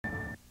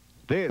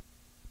This.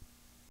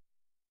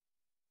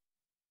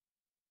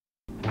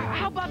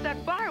 How about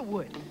that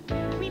firewood?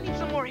 We need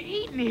some more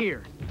heat in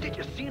here. Did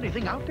you see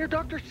anything out there,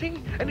 Dr.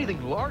 C?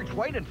 Anything large,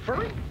 white, and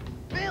furry?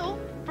 Bill,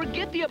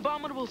 forget the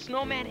abominable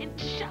snowman and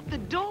shut the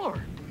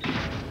door.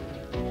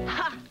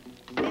 Ha!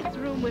 This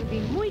room will be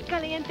muy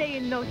caliente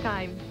in no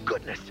time.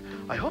 Goodness,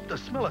 I hope the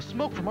smell of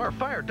smoke from our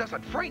fire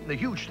doesn't frighten the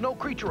huge snow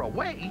creature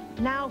away.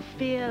 Now,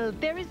 Phil,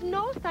 there is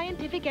no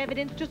scientific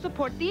evidence to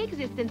support the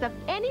existence of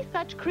any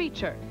such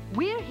creature.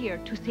 We're here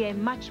to see a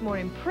much more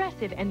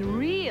impressive and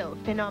real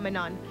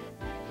phenomenon,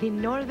 the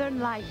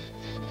Northern Lights.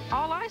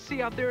 All I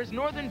see out there is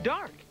northern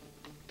dark.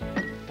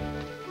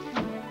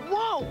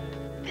 Whoa!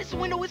 This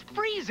window is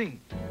freezing.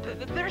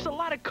 There's a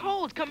lot of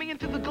cold coming in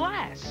through the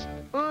glass.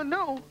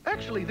 No.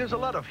 Actually, there's a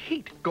lot of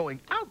heat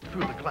going out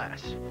through the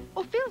glass.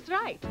 Oh, Phil's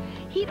right.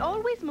 Heat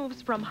always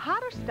moves from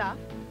hotter stuff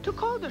to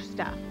colder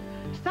stuff.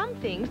 Some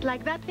things,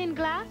 like that thin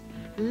glass,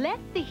 let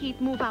the heat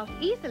move out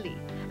easily.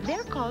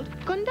 They're called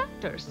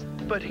conductors.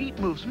 But heat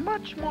moves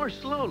much more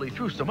slowly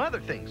through some other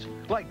things,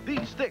 like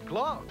these thick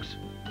logs.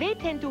 They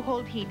tend to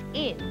hold heat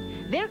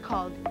in. They're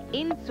called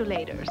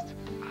insulators.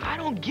 I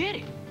don't get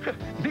it.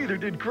 Neither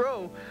did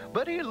Crow,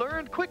 but he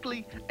learned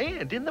quickly,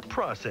 and in the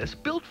process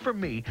built for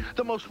me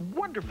the most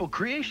wonderful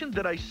creation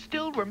that I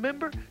still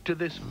remember to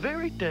this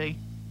very day.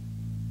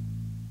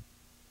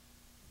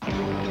 Crow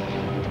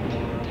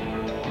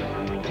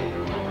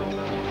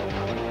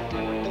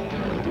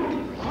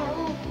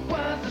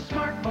was a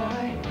smart boy,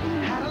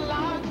 had a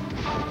lot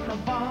on the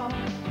ball,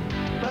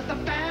 but the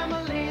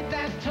family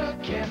that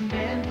took him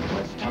in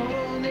was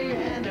total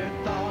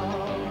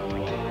Neanderthal.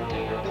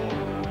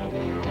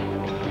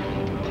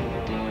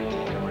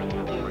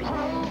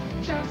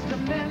 Just a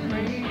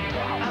memory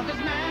of his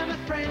mammoth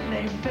friend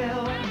named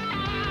Phil,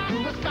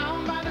 who was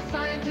found by the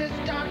scientist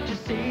Dr.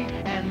 C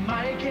and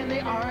Mike in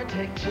the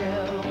Arctic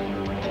chill.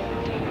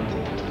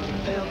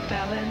 Phil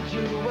fell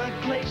into a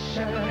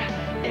glacier.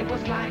 It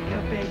was like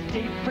a big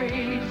deep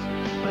freeze,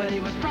 but he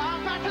was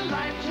brought back to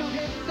life to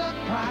his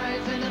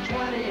surprise in the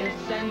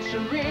 20th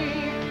century.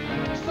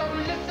 So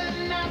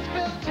listen as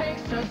Phil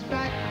takes us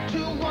back to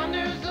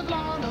wonders of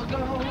long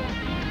ago,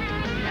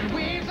 and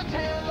weaves a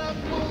tale of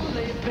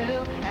Woolly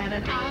Bill and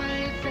an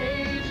Ice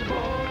Age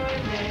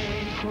boy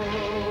named Crow.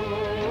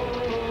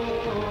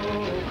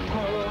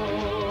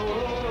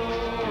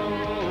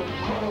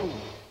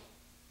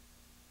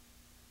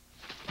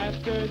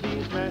 After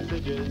these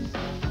messages,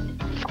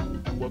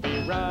 we'll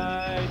be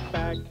right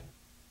back.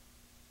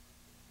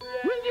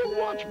 Will you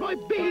watch my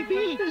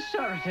baby?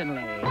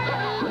 Certainly.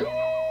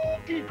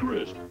 Cookie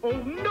Crisp. Oh,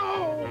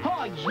 no.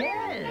 Oh,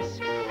 yes.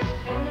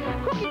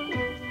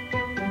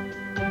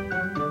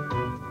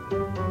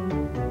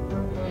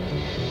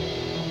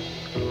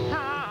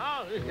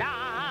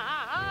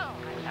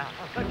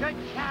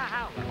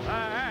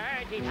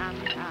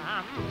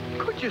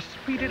 Could you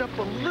speed it up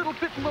a little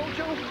bit,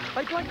 Mojo?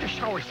 I'd like to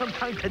shower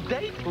sometime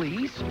today,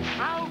 please.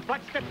 Oh,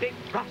 what's the big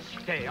rush,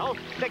 Dale?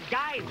 The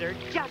geyser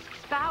just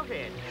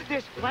spouted.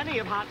 There's plenty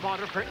of hot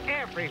water for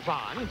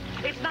everyone.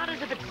 It's not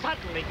as if it's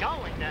suddenly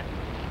going to...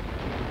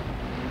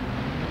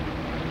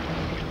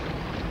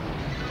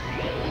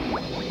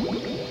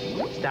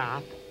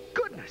 Stop.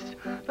 Goodness,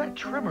 that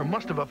tremor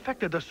must have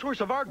affected the source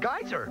of our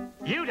geyser.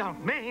 You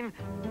don't mean...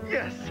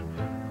 Yes,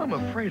 I'm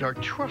afraid our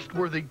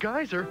trustworthy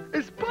geyser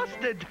is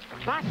busted.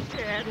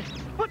 Busted?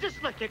 Well,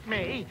 just look at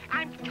me.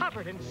 I'm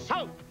covered in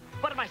soap.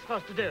 What am I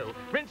supposed to do?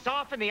 Rinse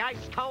off in the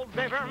ice-cold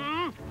river?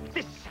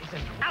 This is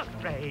an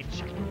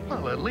outrage.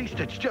 Well, at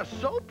least it's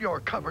just soap you're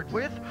covered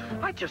with.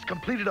 I just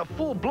completed a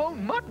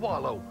full-blown mud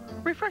wallow.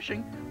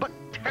 Refreshing, but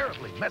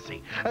terribly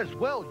messy, as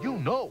well you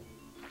know.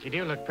 You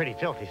do look pretty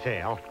filthy,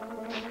 Phil.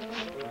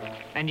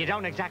 And you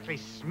don't exactly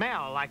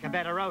smell like a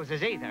bed of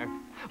roses either.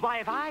 Why,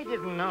 if I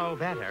didn't know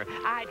better,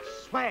 I'd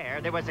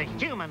swear there was a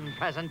human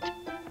present.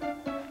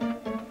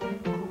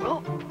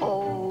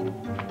 Uh-oh.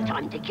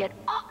 Time to get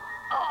up.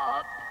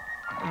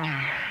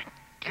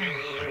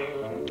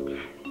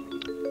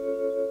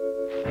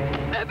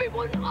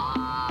 Everyone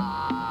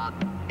up!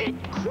 It's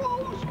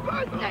Crow's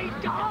birthday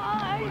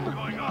time! What's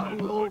going on?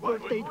 Crow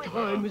birthday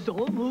time is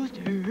almost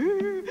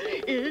here.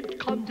 It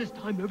comes this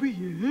time every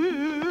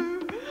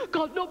year.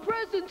 Got no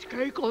presents,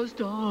 cake or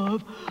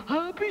stuff.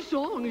 Happy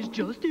song is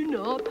just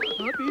enough.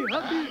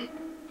 Happy.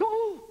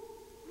 Oh,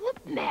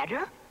 what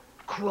matter?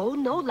 Crow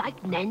no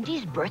like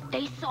Nandy's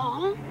birthday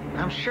song?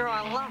 I'm sure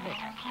I love it.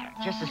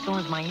 Just as soon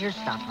as my ears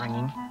stop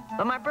ringing.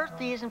 But my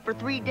birthday isn't for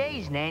 3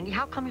 days, Nandy.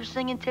 How come you're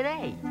singing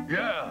today?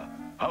 Yeah,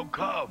 how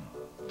come?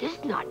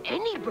 This not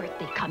any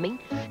birthday coming.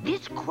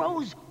 This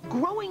Crow's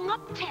growing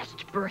up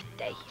test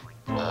birthday.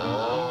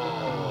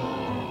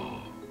 Oh.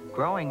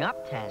 Growing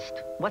up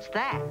test? What's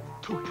that?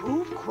 To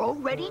prove Crow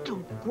ready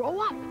to grow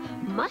up,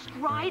 must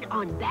ride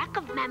on back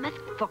of Mammoth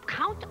for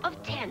count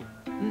of 10.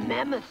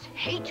 Mammoths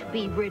hate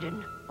be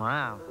ridden.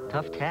 Wow,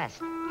 tough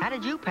test. How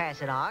did you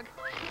pass it, Og?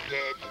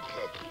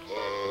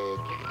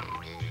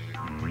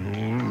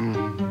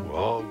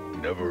 I'll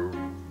never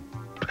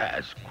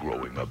pass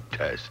growing up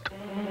test.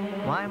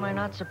 Why am I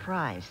not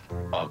surprised?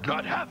 I'll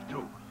not have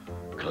to,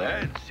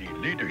 clan see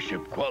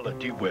leadership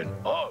quality when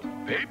Og,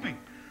 baby.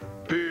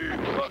 Big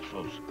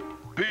muscles,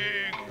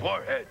 big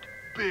forehead,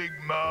 big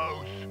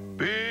mouth,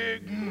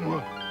 big...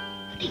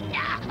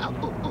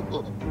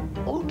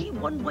 Only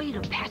one way to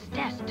pass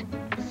test.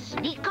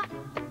 Sneak up,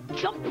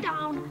 jump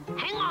down,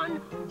 hang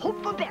on,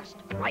 hope for best.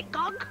 Right,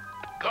 Gog?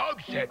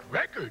 Gog set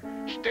record.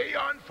 Stay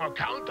on for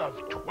count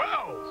of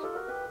 12.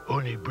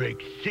 Only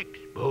break 6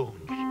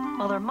 bones.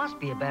 Well, there must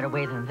be a better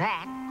way than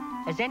that.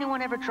 Has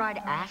anyone ever tried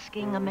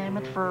asking a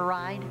mammoth for a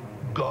ride?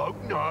 Gog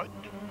not.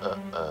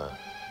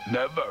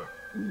 Never.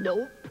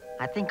 Nope.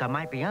 I think I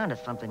might be onto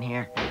something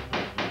here.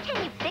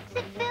 Can you fix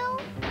it, Phil?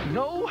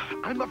 No,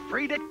 I'm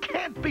afraid it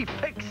can't be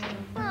fixed.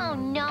 Oh,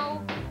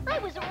 no. I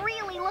was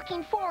really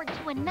looking forward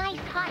to a nice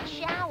hot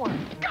shower.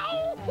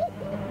 Go!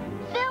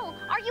 Phil,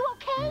 are you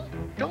okay?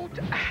 Don't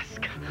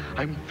ask.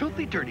 I'm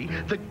filthy dirty,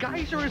 the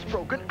geyser is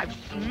broken, I've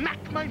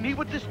smacked my knee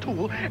with this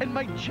tool, and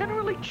my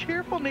generally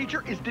cheerful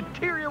nature is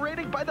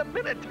deteriorating by the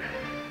minute.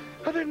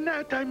 Other than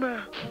that, I'm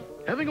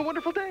having a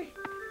wonderful day.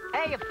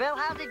 Hey, Phil,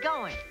 how's it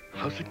going?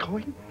 How's it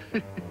going?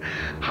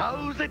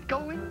 How's it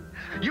going?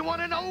 You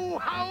want to know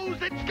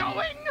how's it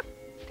going?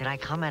 Did I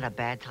come at a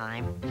bad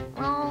time?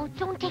 Oh,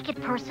 don't take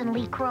it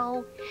personally,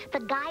 Crow. The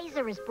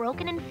geyser is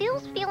broken and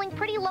Phil's feeling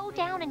pretty low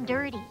down and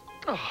dirty.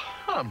 Oh,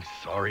 I'm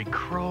sorry,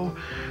 Crow.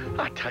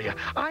 I tell you,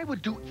 I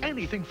would do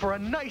anything for a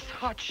nice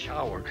hot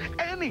shower.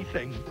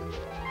 Anything.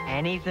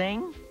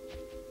 Anything?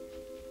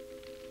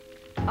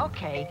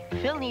 Okay,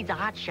 Phil needs a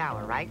hot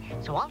shower, right?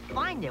 So I'll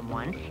find him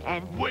one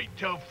and... Wait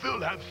till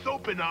Phil have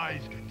soap and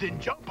eyes, then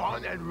jump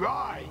on and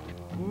ride.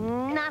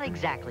 Not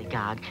exactly,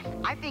 Gog.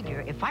 I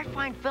figure if I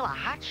find Phil a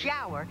hot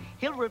shower,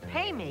 he'll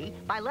repay me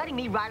by letting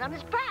me ride on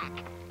his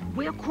back.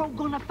 Where Crow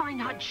gonna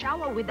find hot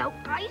shower without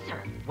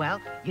geyser?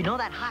 Well, you know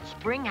that hot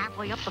spring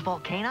halfway up the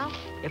volcano?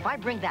 If I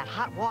bring that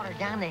hot water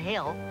down the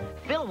hill,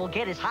 Phil will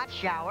get his hot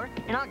shower,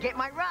 and I'll get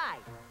my ride.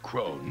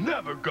 Crow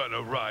never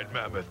gonna ride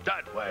Mammoth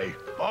that way.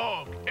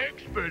 Og,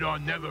 expert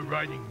on never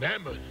riding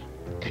Mammoth.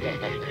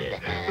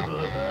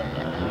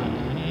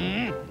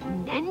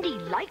 Nandy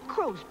like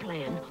Crow's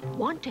plan.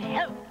 Want to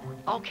help.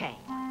 Okay,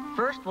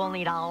 first we'll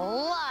need a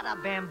lot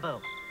of bamboo.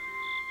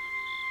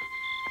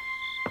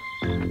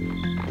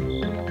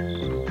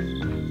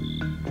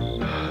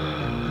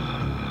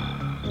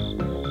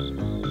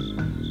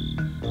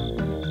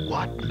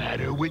 What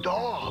matter with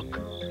Og?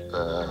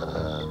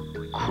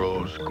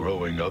 Crow's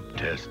growing up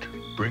test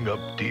bring up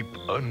deep,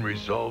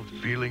 unresolved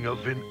feeling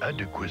of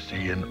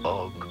inadequacy in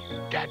Og.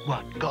 That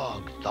what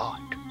Gog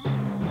thought.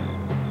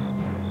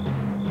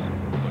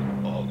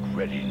 But Og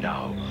ready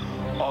now.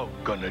 Og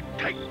gonna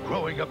take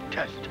growing up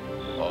test.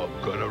 Og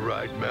gonna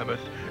ride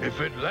Mammoth if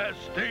it last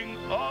thing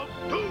Og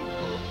do.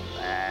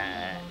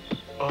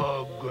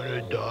 Og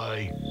gonna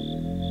die.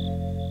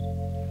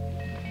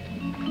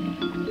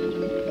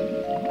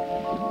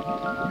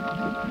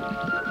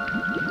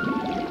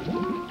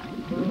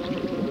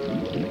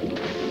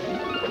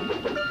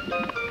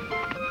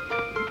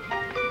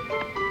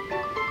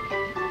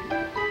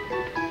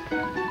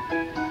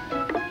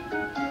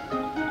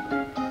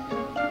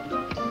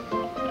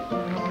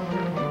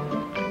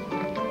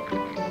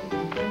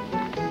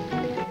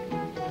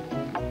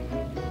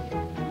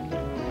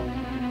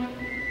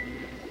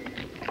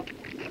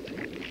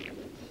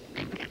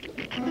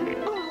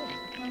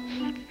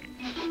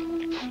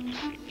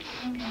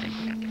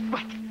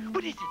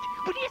 What is it?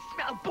 What do you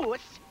smell,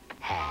 boss?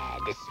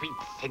 The sweet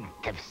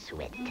scent of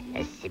sweat.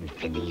 A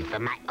symphony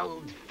from my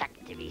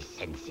olfactory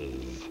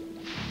senses.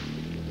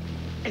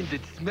 And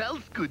it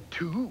smells good,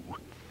 too.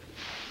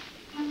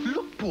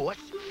 Look, boss,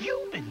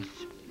 humans.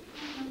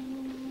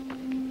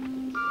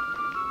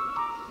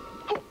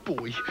 Oh,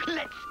 boy,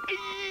 let's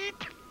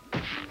eat.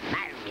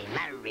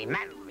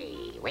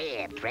 Murray,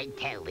 where, pray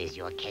tell, is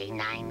your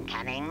canine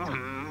cunning?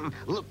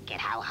 Look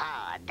at how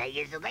hard they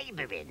is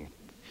laboring.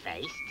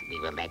 First, we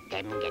will let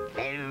them get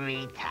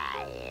very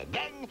tired.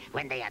 Then,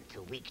 when they are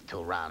too weak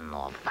to run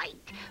or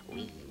fight,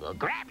 we will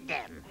grab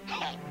them.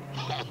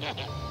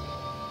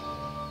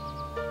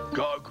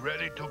 Gog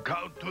ready to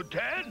count to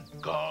 10?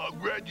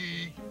 Gog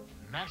ready.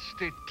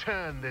 Nasty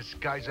turn, this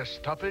geyser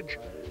stoppage.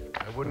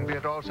 I wouldn't be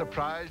at all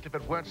surprised if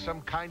it weren't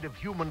some kind of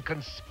human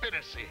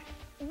conspiracy.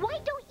 Why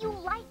don't you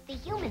like the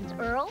humans,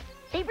 Earl?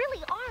 They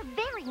really are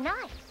very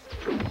nice.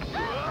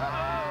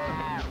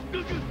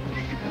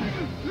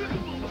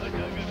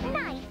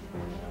 Nice,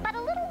 but a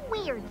little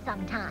weird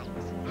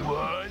sometimes.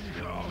 1,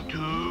 2.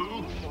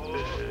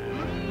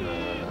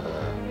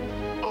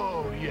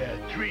 Oh, yeah,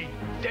 3.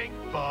 Thank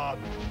Bob.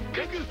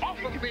 Get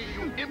off of me,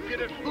 you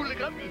impudent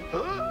hooligan!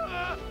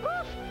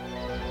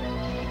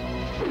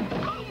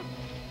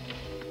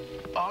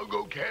 Og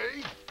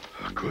okay?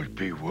 Could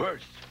be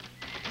worse.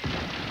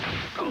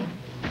 Oh.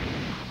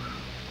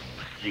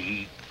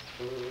 See?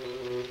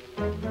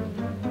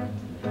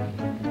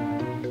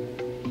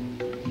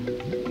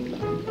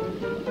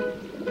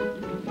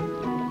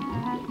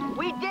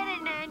 We did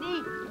it,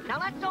 Nandy. Now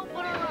let's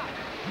open her up.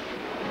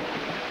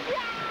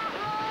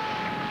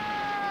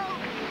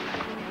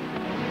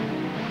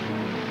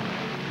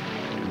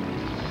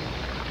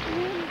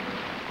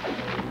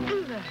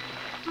 there.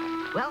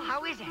 Well,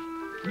 how is it?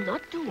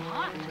 Not too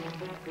hot.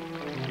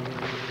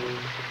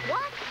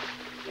 What?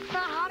 It's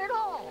not hot at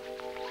all.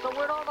 So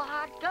where'd all the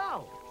hot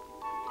go?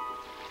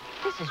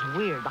 This is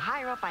weird. The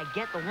higher up I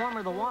get, the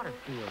warmer the water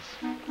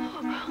feels.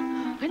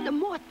 And the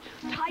more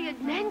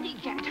tired Mandy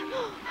gets.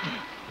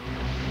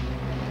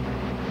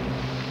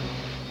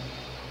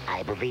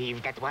 I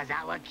believe that was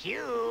our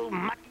cue,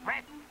 Mutt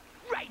Breath.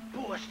 Right,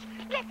 boss.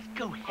 Let's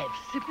go have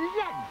some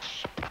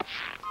lunch.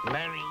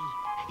 Murray,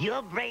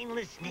 your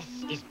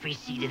brainlessness is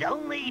preceded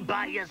only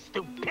by your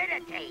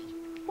stupidity.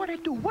 What I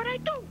do?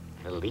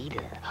 The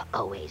leader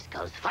always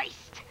goes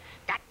first.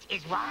 That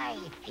is why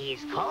he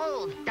is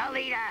called the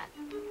leader.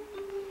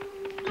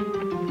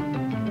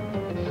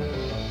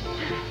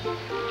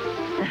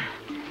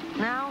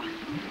 Now,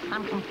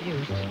 I'm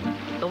confused.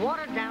 The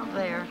water down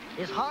there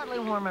is hardly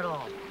warm at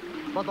all.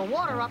 But the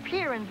water up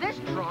here in this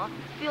trough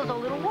feels a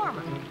little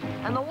warmer.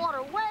 And the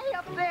water way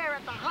up there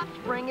at the hot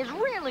spring is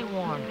really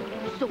warm.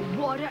 So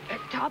water at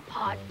top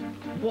hot,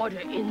 water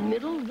in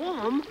middle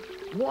warm,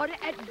 water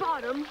at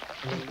bottom.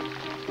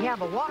 Yeah,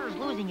 but water's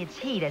losing its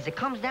heat as it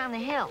comes down the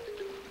hill.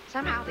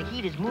 Somehow the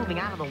heat is moving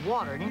out of the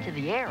water and into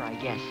the air, I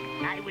guess.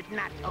 I would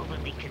not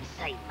overly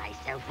concern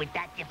myself with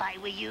that if I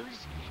were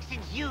yous,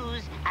 since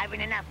yous are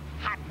in enough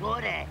hot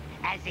water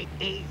as it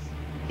is.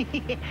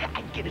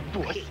 I get it,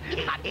 boss.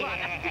 Hot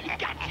water.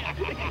 Gotcha.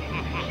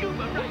 You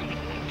were right.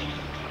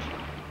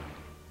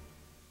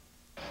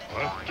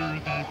 After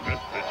the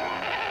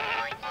messages,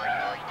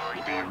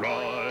 we'll be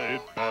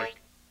right back.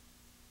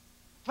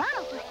 Wow,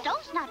 the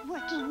stove's not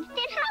working.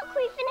 Then how can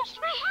we finish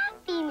my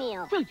Happy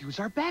Meal? We'll use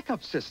our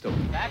backup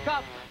system. Back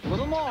up. A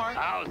little more.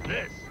 How's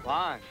this?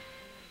 Fine.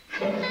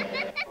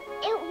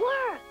 It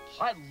worked.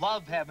 I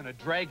love having a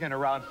dragon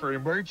around for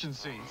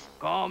emergencies.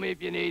 Call me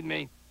if you need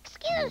me.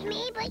 Excuse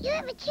me, but you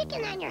have a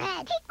chicken on your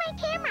head. Take my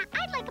camera.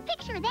 I'd like a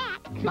picture of that.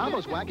 Now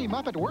those wacky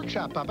Muppet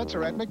Workshop puppets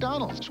are at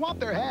McDonald's. Swap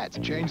their hats,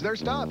 change their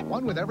stuff.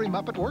 One with every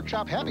Muppet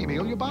Workshop Happy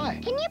Meal you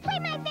buy. Can you play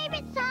my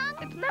favorite song?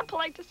 It's not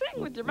polite to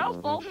sing with your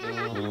mouth full.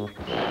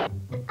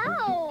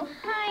 Oh,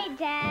 hi,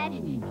 Dad.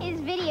 His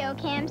video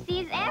cam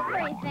sees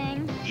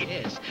everything.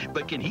 Yes,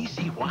 but can he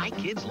see why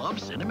kids love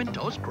Cinnamon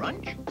Toast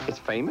Crunch? It's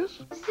famous?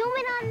 Zoom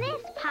in on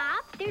this,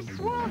 Pop. There's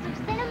swirls of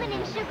cinnamon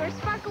and sugar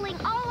sparkling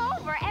all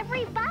over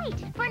every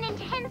bite for an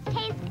intense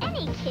taste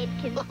any kid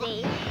can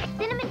see.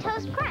 Cinnamon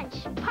Toast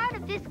Crunch, part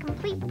of this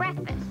complete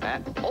breakfast.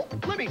 Oh,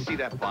 let me see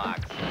that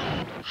box.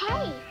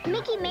 Hey,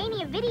 Mickey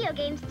Mania video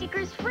game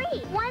stickers free.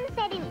 One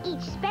set in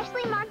each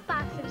specially marked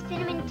box of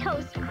Cinnamon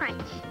Toast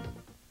Crunch.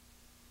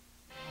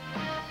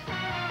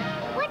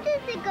 What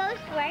does the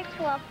ghost wear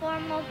to a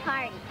formal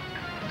party?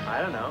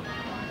 I don't know.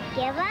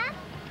 Give up?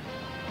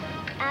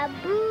 A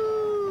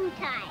bow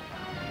tie.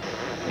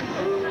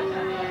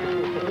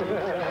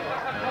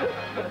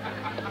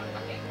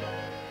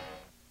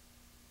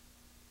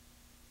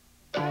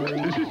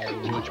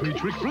 Watch me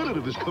trick Fred out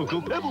of his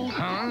Cocoa Pebbles.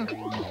 Huh?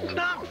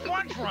 Now,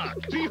 Crunch Rock.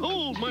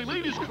 Behold my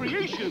latest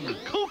creation,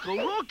 Cocoa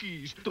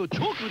Rockies, the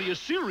chocolatiest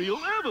cereal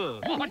ever.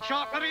 More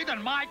chocolatey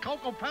than my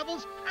Cocoa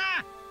Pebbles?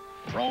 Ah,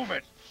 prove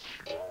it.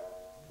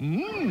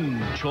 Mmm,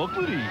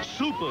 chocolatey,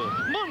 super,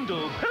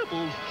 Mundo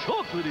Pebbles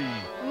chocolatey.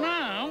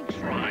 Now,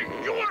 try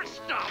your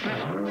stuff.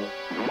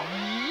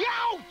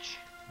 Youch!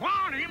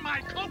 Barney,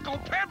 my Cocoa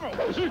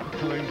Pebbles.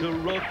 Time to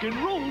rock and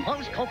roll.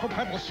 How's Cocoa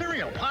Pebbles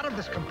cereal part of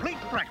this complete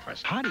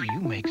breakfast? How do you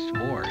make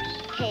s'mores?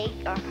 Take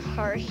a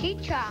Hershey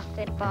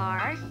chocolate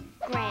bar,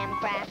 graham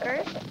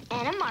crackers,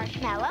 and a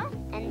marshmallow,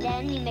 and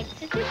then you mix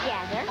it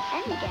together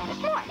and you get a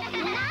s'more. Not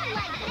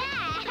like that!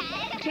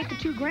 Take the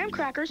 2 graham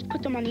crackers,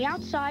 put them on the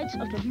outsides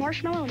of the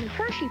marshmallow and the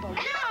Hershey bar.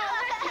 No,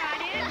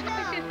 that's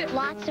not it!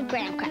 Lots of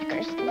graham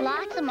crackers,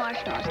 lots of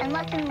marshmallows, and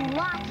lots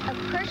of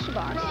Hershey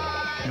bars.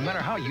 No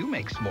matter how you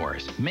make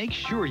s'mores, make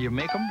sure you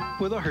make them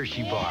with a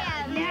Hershey bar.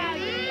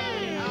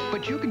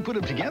 But you can put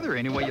them together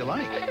any way you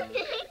like.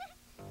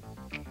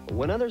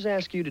 When others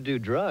ask you to do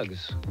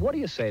drugs, what do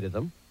you say to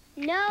them?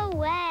 No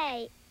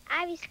way.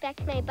 I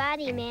respect my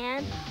body,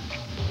 man.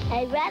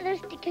 I'd rather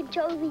stick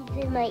anchovies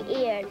in my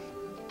ears.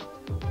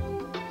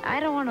 I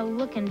don't want to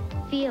look and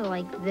feel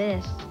like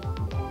this.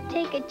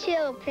 Take a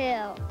chill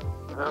pill.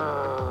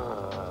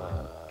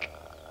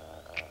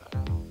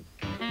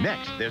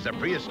 Next, there's a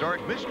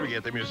prehistoric mystery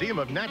at the Museum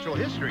of Natural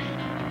History.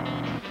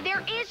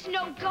 There is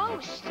no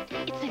ghost.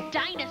 It's a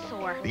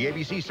dinosaur. The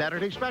ABC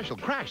Saturday special,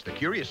 Crash the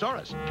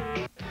Curiosaurus.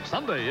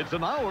 Sunday, it's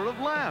an hour of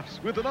laughs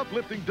with an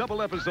uplifting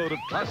double episode of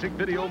classic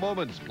video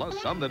moments,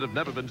 plus some that have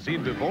never been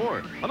seen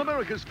before on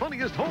America's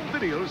Funniest Home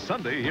Videos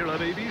Sunday here on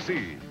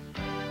ABC.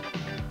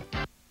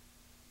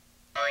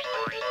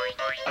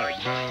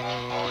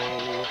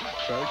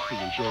 Back to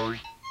the show.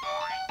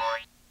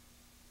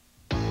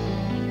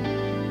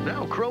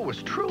 Now Crow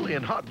was truly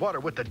in hot water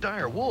with the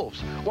dire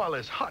wolves, while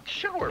his hot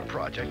shower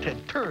project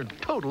had turned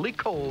totally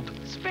cold.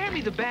 Spare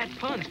me the bad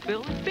puns,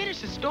 Phil, and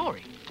finish the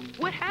story.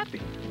 What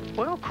happened?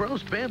 Well,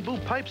 Crow's bamboo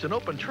pipes and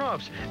open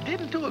troughs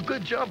didn't do a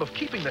good job of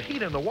keeping the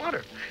heat in the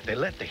water. They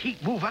let the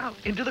heat move out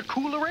into the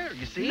cooler air,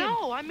 you see?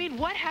 No, I mean,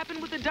 what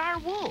happened with the dire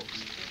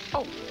wolves?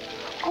 Oh,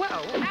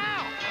 well...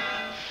 Ow!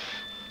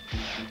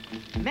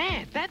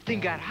 Man, that thing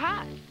got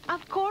hot.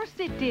 Of course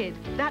it did.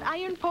 That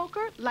iron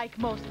poker, like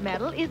most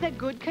metal, is a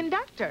good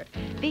conductor.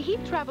 The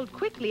heat traveled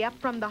quickly up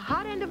from the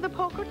hot end of the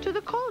poker to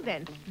the cold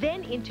end,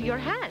 then into your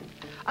hand.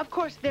 Of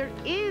course, there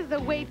is a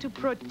way to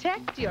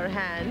protect your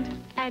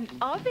hand. An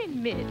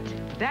oven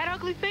mitt. That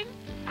ugly thing?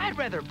 I'd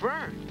rather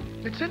burn.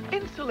 It's an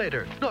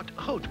insulator, not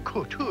haute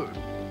couture.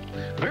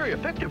 Very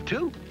effective,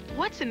 too.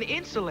 What's an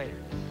insulator?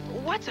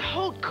 What's a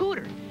haute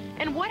couture?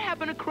 And what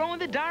happened to Crow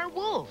and the dire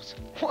wolves?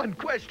 One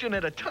question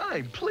at a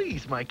time,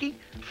 please, Mikey.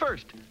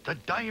 First, the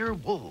dire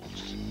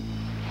wolves.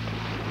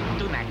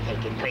 Do not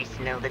take it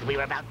personal that we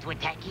were about to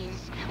attack you.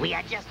 We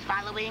are just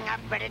following our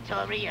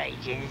predatory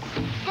urges.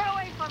 Get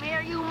away from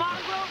here, you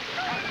mongrel!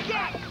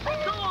 Get!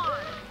 Go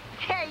on!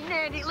 Hey,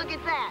 Nandy, look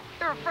at that.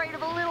 They're afraid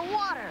of a little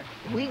water.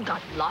 We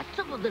got lots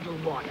of a little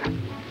water.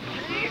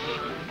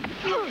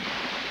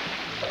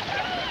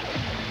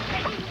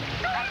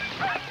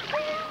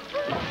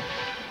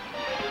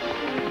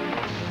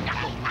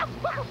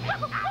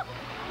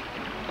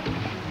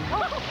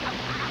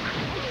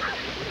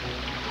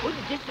 Good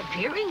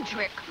disappearing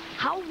trick.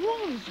 How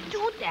wolves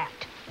do that?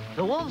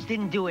 The wolves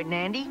didn't do it,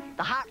 Nandy.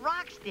 The hot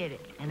rocks did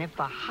it. And if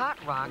the hot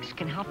rocks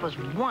can help us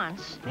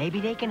once,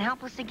 maybe they can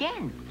help us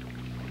again.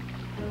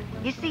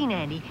 You see,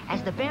 Nandy,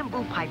 as the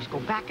bamboo pipes go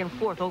back and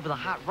forth over the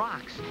hot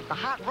rocks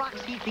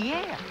heat the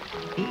air.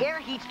 The air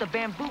heats the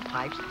bamboo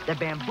pipes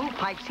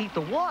heat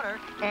the water,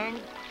 and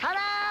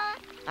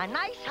ta-da! A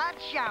nice hot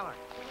shower.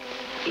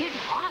 It's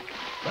hot,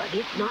 but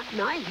it's not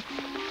nice.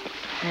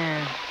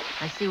 Yeah,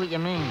 I see what you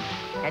mean.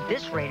 At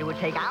this rate, it would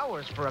take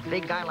hours for a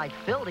big guy like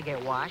Phil to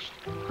get washed.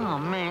 Oh,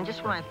 man,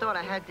 just when I thought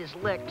I had this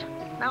licked.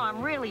 Now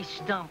I'm really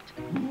stumped.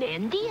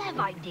 Nandy have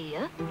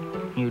idea.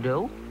 You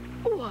do?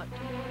 What?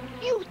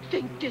 You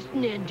think this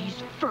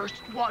Nandy's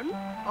first one?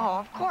 Oh,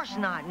 of course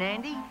not,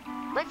 Nandy.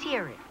 Let's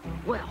hear it.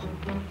 Well,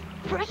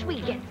 first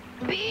we get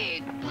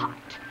big pot.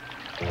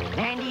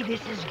 Nandy,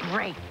 this is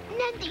great.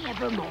 Nandy have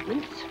her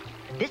moments.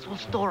 This will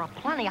store up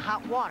plenty of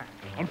hot water,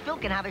 and Phil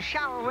can have a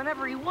shower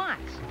whenever he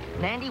wants.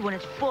 Nandy, when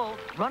it's full,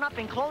 run up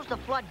and close the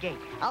floodgate.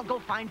 I'll go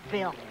find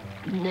Phil.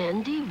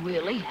 Nandy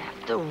really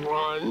have to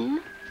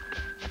run?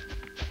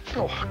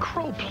 Oh,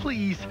 Crow,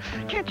 please.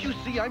 Can't you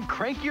see I'm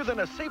crankier than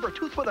a saber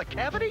tooth with a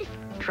cavity?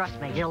 Trust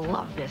me, you'll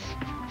love this.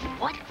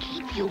 What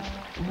keep you?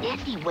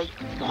 Nandy wait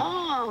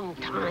long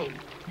time.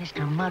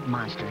 Mr. Mud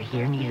Monster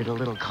here needed a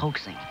little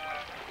coaxing.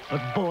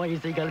 But boy,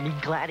 is he gonna be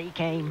glad he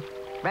came.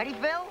 Ready,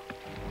 Phil?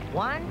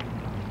 1,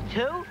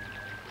 2,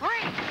 3.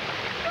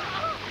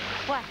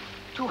 What?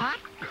 Too hot?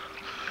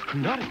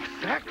 Not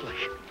exactly.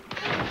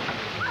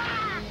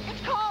 Ah,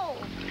 it's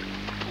cold.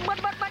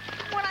 But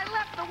when I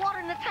left, the water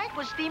in the tank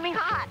was steaming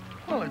hot.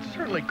 Well, it's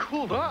certainly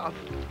cooled off.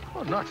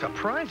 Well, not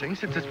surprising,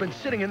 since it's been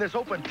sitting in this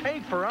open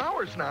tank for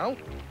hours now.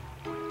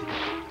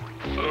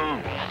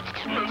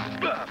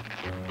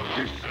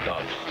 This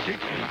stuff's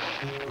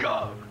sticky.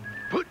 Gog,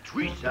 put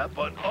tree sap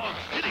on Hog's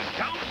sitting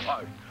down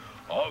part.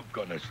 I'm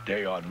gonna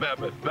stay on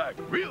Mammoth back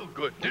real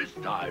good this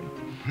time.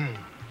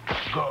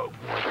 Gog,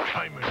 what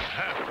time and a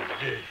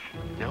half it is?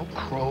 Now,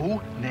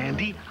 Crow,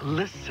 Nandy,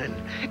 listen.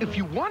 If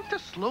you want to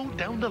slow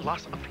down the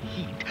loss of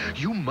heat,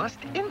 you must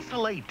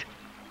insulate.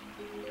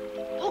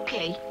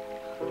 Okay.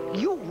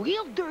 You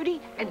real dirty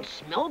and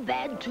smell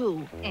bad,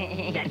 too.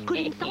 That good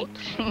insult?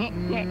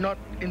 Not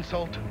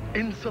insult.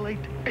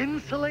 Insulate.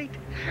 Insulate.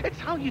 It's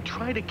how you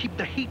try to keep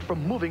the heat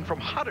from moving from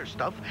hotter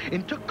stuff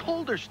into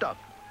colder stuff.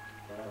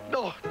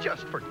 Oh,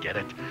 just forget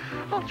it.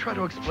 I'll try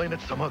to explain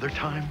it some other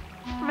time.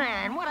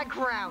 Man, what a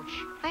grouch.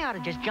 I ought to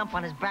just jump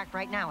on his back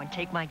right now and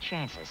take my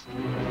chances.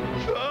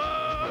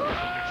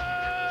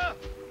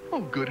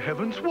 Oh, good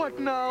heavens, what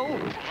now?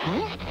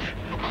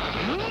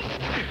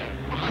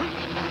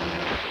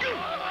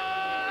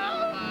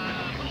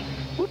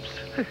 Whoops.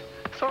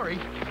 Sorry.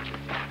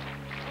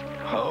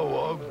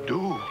 How I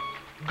do?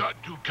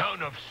 Got to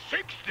count of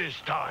 6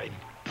 this time.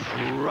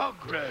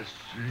 Progress.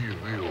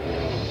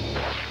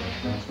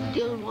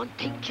 Still want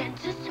to take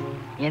chances?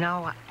 You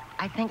know,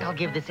 I think I'll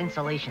give this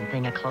insulation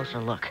thing a closer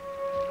look.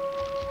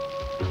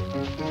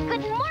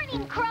 Good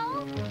morning,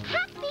 Crow.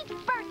 Happy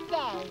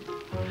birthday.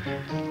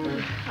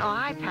 Oh,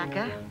 hi,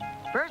 Pekka.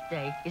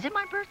 Birthday? Is it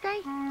my birthday?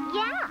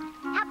 Yeah.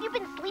 Have you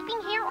been sleeping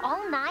here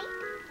all night?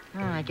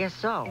 I guess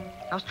so.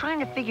 I was trying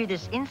to figure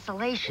this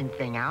insulation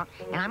thing out,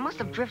 and I must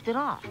have drifted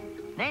off.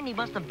 Nandy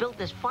must have built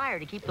this fire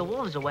to keep the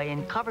wolves away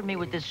and covered me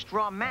with this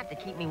straw mat to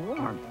keep me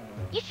warm.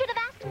 You should have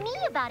asked me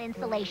about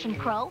insulation,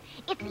 Crow.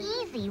 It's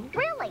easy,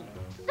 really.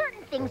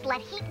 Certain things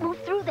let heat move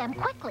through them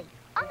quickly.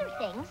 Other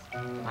things...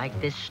 like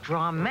this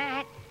straw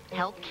mat,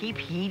 help keep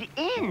heat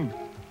in.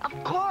 Of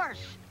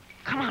course.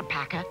 Come on,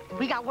 Pekka.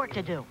 We got work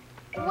to do.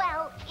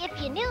 Well,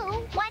 if you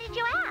knew, why did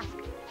you ask?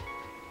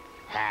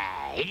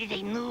 It is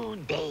a new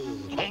day,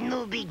 a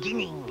new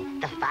beginning.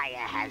 The fire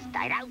has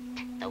died out,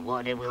 the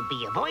water will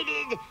be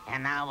avoided,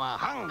 and our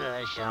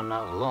hunger shall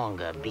no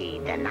longer be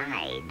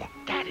denied.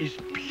 That is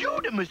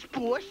beautimous,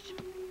 boss.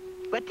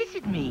 What does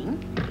it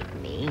mean?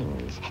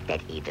 means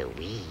that either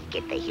we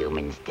get the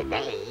humans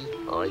today,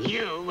 or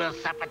you will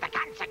suffer the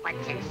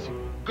consequences.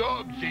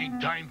 Dogs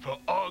ain't time for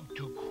Og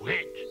to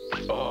quit.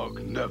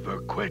 Og never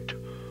quit.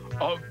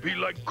 Og be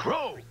like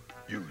Crow.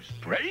 Use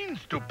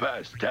brains to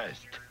pass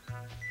test.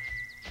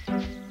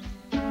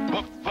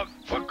 Buck, buck,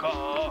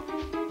 buck-caw.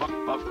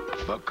 Buck,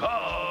 buck,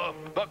 buck-caw.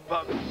 Buck,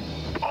 buck.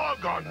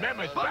 Og on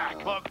Mammoth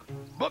back. Buck,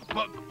 buck,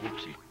 buck.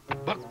 Whoopsie.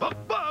 Buck,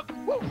 buck, buck.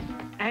 Woo.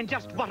 And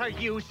just what are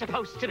you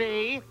supposed to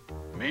be?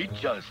 Me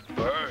just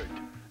bird.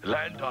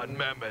 Land on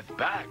Mammoth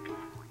back.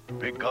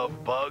 Pick up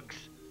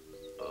bugs.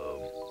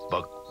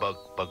 Buck,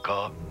 buck,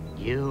 buck-caw.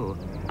 You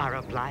are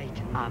a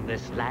blight on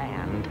this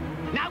land.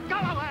 Now go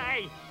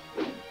away!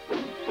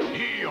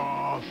 He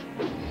off.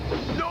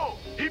 No,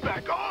 he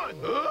back on.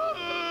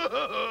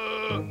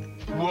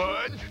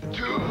 1,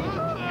 2,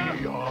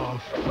 he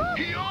off.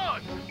 He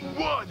on.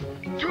 1,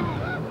 2,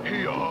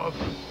 he off.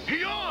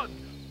 He on.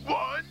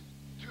 1,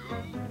 2.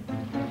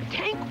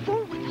 Tank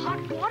full with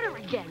hot water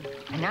again.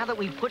 And now that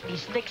we've put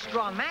these thick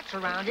straw mats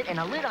around it and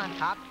a lid on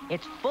top,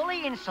 it's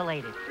fully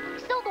insulated.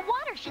 So the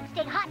water should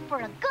stay hot for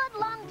a good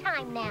long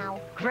time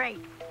now. Great.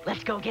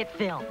 Let's go get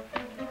Phil.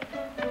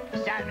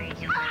 Sorry,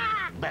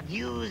 but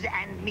yous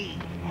and me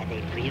had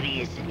a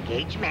previous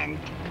engagement.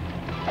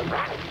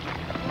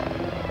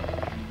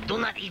 Do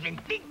not even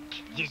think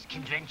yous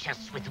can drench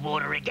us with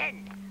water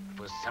again,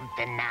 for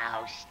something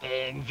now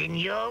stands in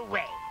your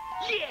way.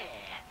 Yeah!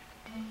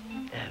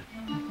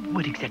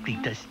 What exactly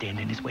does stand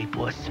in his way,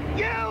 boss?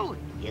 You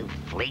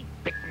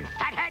flea-bitten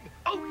fathead!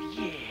 Oh,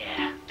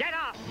 yeah! Get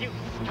off, you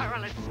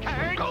scurrilous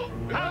scourge!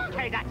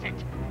 Okay, that's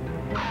it.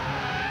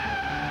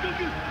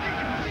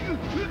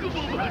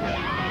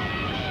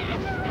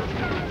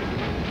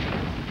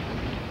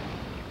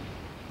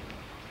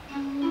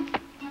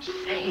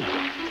 Say,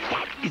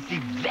 that is a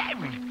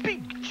very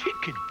big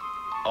chicken.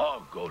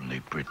 Og only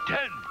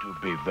pretend to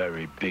be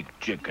very big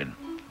chicken.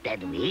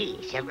 Then we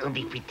shall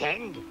only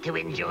pretend to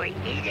enjoy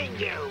eating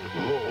you.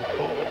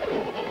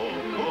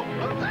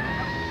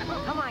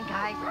 Come on,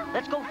 guys.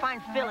 Let's go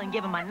find Phil and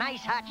give him a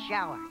nice hot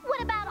shower. What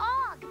about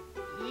Og?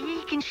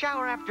 He can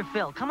shower after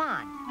Phil. Come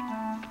on.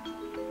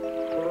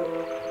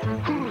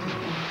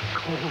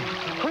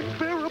 Cold,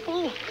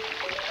 unbearable.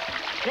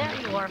 There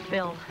you are,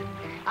 Phil.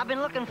 I've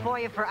been looking for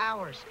you for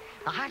hours.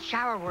 The hot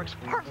shower works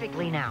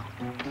perfectly now.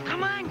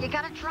 Come on, you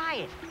gotta try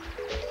it.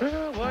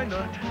 Why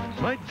not?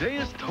 My day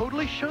is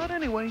totally shot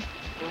anyway.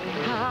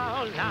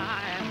 All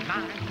mine,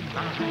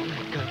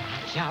 good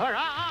shower,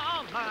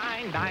 all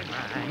mine.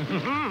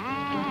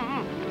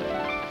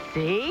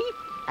 See?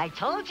 I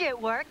told you it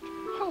worked.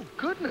 Oh,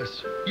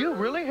 goodness. You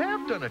really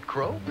have done it,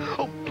 Crow.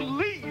 Oh,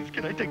 please,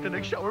 can I take the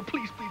next shower?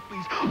 Please, please,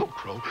 please. Oh,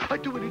 Crow,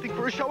 I'd do anything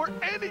for a shower,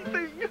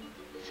 anything.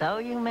 So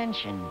you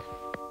mentioned.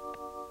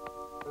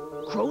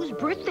 Crow's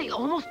birthday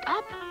almost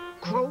up.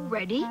 Crow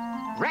ready?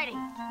 Ready.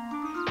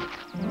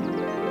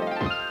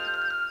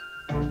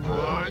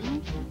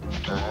 1,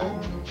 2,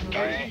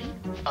 3,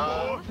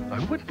 4.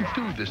 I wouldn't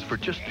do this for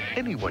just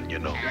anyone, you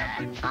know.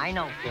 I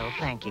know, Phil.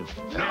 Thank you.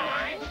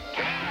 9.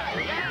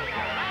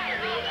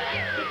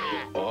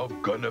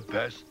 Og gonna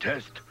pass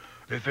test.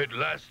 If it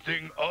last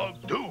thing, I'll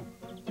do.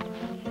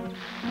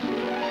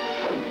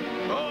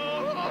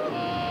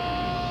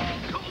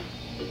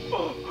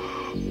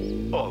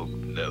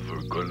 I'm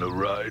never gonna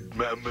ride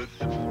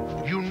Mammoth.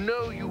 You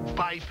know you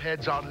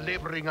bipeds are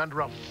laboring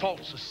under a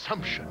false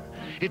assumption.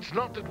 It's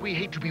not that we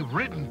hate to be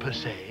ridden, per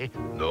se.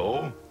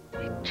 No?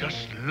 We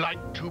just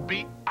like to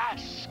be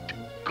asked.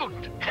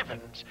 Good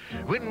heavens!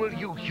 When will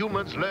you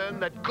humans learn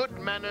that good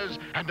manners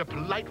and a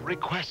polite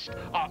request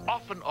are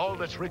often all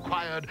that's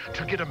required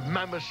to get a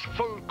mammoth's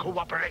full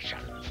cooperation?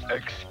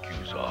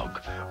 Excuse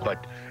Og,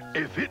 but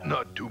if it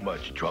not too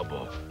much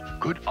trouble,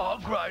 could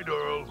Og ride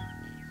Earl?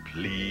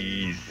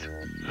 Please?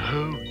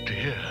 Oh,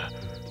 dear.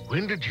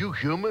 When did you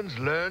humans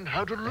learn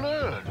how to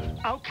learn?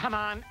 Oh, come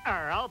on,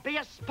 Earl. Be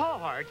a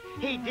sport.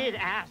 He did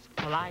ask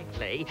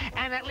politely.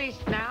 And at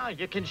least now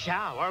you can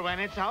shower when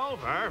it's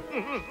over.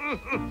 Good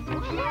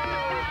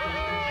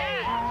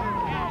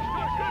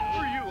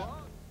for you.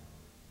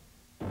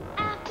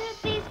 After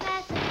these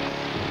messages,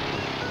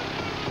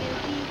 we'll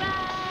be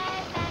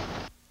right back.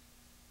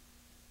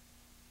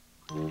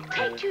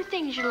 Take two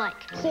things you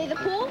like. Say the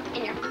pool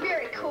and your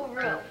very cool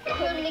room. Put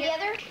them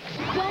together.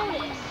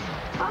 Bonus.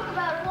 Talk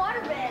about a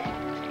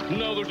waterbed.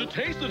 Now there's a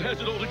taste that has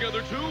it all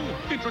together,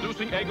 too.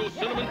 Introducing Eggo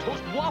Cinnamon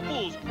Toast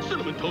Waffles.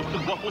 Cinnamon Toast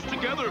and waffles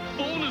together.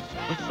 Bonus.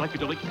 A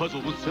psychedelic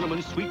puzzle with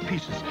cinnamon sweet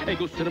pieces.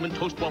 Eggo Cinnamon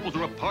Toast Waffles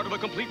are a part of a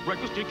complete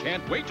breakfast you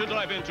can't wait to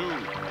dive into.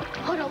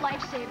 What a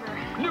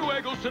lifesaver. New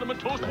Eggo Cinnamon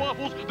Toast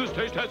Waffles. This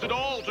taste has it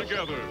all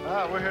together.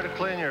 We're here to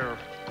clean your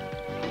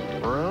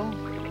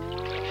room.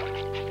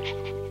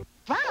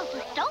 Ronald,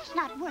 the stove's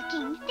not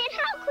working. Then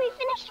how can we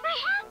finish my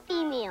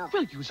Happy Meal?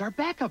 We'll use our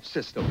backup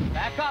system.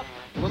 Back up.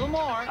 A little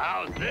more.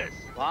 How's this?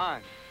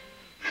 Fine.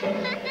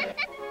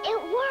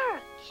 It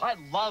worked. I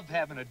love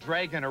having a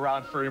dragon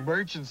around for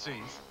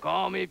emergencies.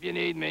 Call me if you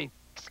need me.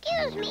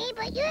 Excuse me,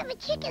 but you have a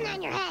chicken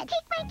on your head.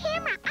 Take my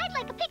camera. I'd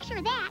like a picture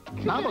of that.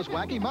 Now those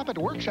wacky Muppet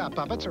Workshop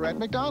puppets are at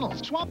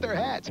McDonald's. Swap their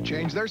hats,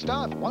 change their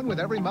stuff. One with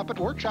every Muppet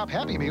Workshop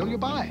Happy Meal you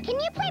buy. Can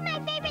you play my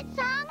favorite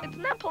song? It's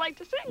not polite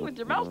to sing with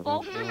your mouth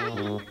full.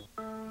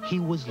 He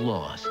was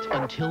lost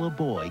until a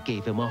boy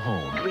gave him a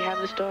home. Do we have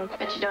this dog?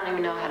 Bet you don't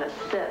even know how to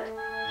sit.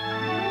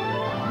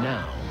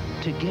 Now,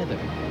 together,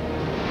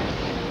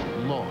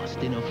 lost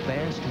in a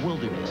vast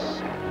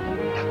wilderness,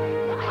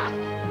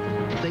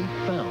 they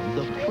found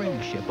the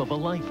friendship of a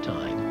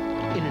lifetime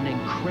in an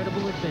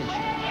incredible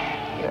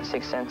adventure. You got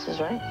 6 senses,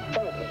 right?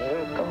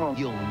 Come on.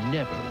 You'll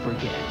never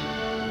forget.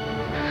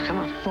 Come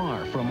on.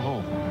 Far From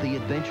Home, The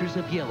Adventures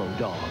of Yellow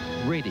Dog,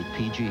 rated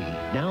PG.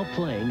 Now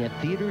playing at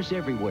theaters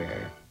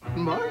everywhere.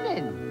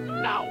 Morning.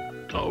 Now,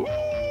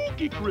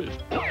 Cookie Crisp.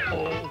 Nobody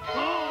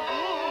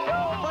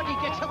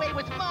gets away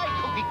with my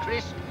Cookie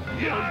Crisp.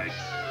 Yikes!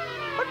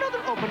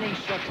 Another opening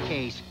shut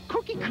case.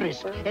 Cookie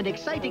Crisp, an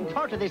exciting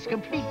part of this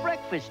complete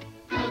breakfast.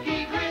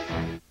 Cookie Crisp.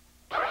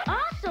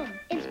 Awesome!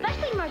 In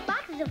specially marked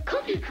boxes of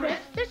Cookie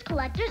Crisp, there's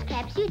collector's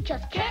caps you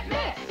just can't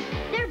miss.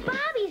 They're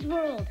Bobby's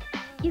World.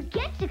 You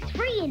get 6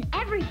 free in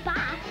every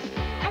box,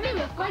 and they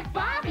look like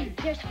Bobby.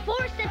 There's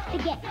 4 sets to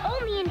get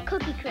only in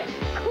Cookie Crisp.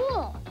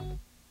 Cool.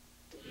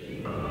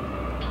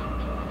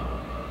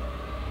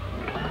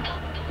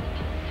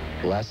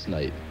 Last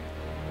night,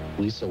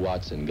 Lisa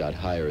Watson got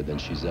higher than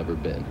she's ever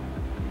been.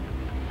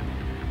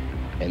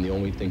 And the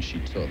only thing she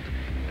took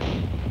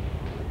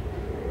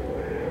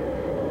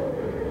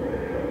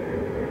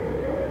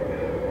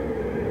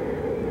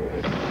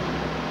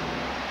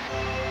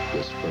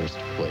was first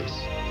place.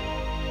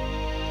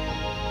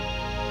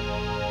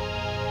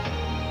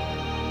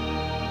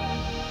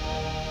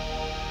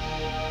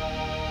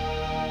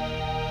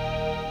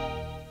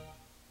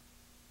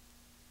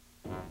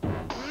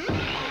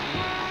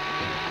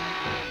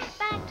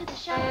 Back to the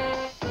show.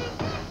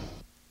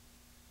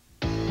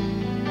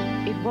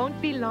 It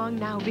won't be long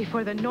now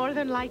before the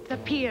northern lights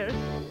appear.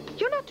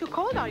 You're not too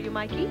cold, are you,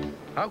 Mikey?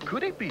 How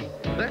could it be?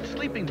 That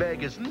sleeping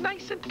bag is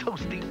nice and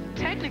toasty.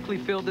 Technically,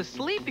 Phil, the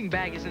sleeping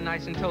bag isn't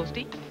nice and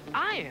toasty.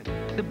 I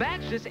am. The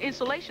bag's just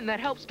insulation that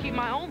helps keep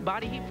my own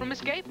body heat from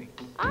escaping.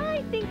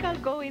 I think I'll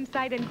go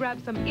inside and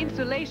grab some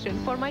insulation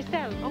for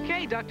myself.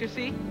 Okay, Dr.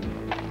 C.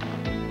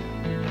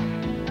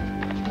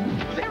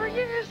 There he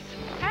is!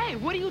 Hey,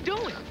 what are you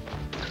doing?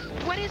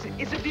 What is it?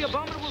 Is it the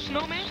abominable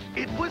snowman?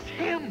 It was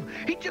him.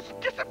 He just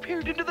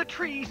disappeared into the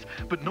trees.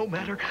 But no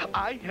matter,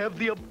 I have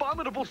the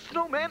abominable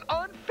snowman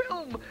on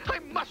film. I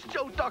must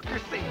show Dr.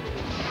 C.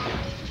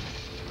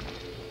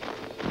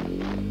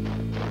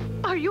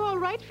 Are you all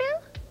right,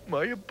 Phil?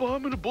 My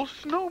abominable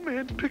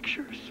snowman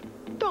pictures.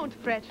 Don't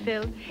fret,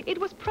 Phil. It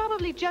was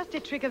probably just a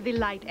trick of the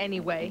light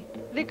anyway.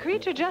 The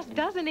creature just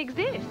doesn't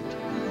exist.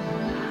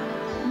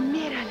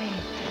 Mírale,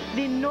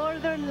 the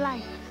northern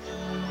lights.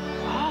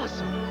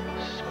 Awesome.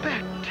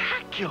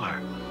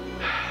 Spectacular.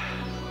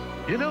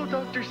 You know,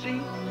 Dr.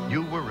 C,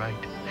 you were right.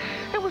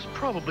 It was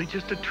probably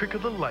just a trick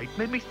of the light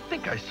made me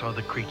think I saw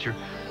the creature.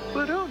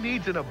 But who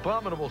needs an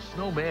abominable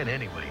snowman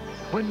anyway,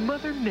 when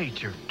Mother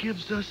Nature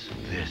gives us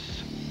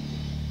this?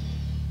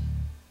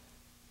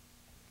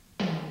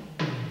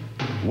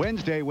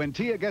 Wednesday, when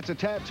Tia gets a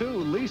tattoo,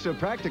 Lisa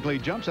practically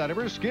jumps out of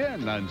her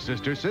skin on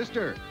Sister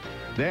Sister.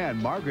 Then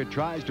Margaret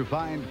tries to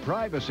find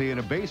privacy in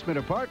a basement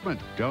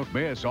apartment. Don't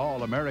miss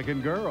All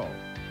American Girl.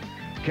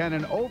 Can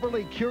an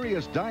overly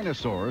curious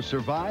dinosaur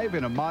survive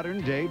in a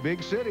modern-day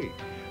big city?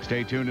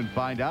 Stay tuned and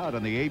find out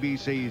on the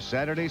ABC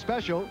Saturday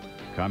Special,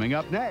 coming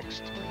up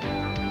next.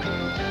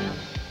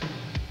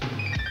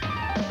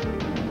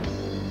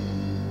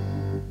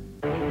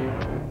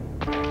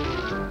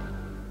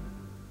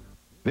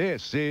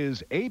 This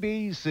is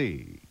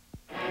ABC.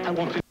 I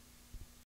want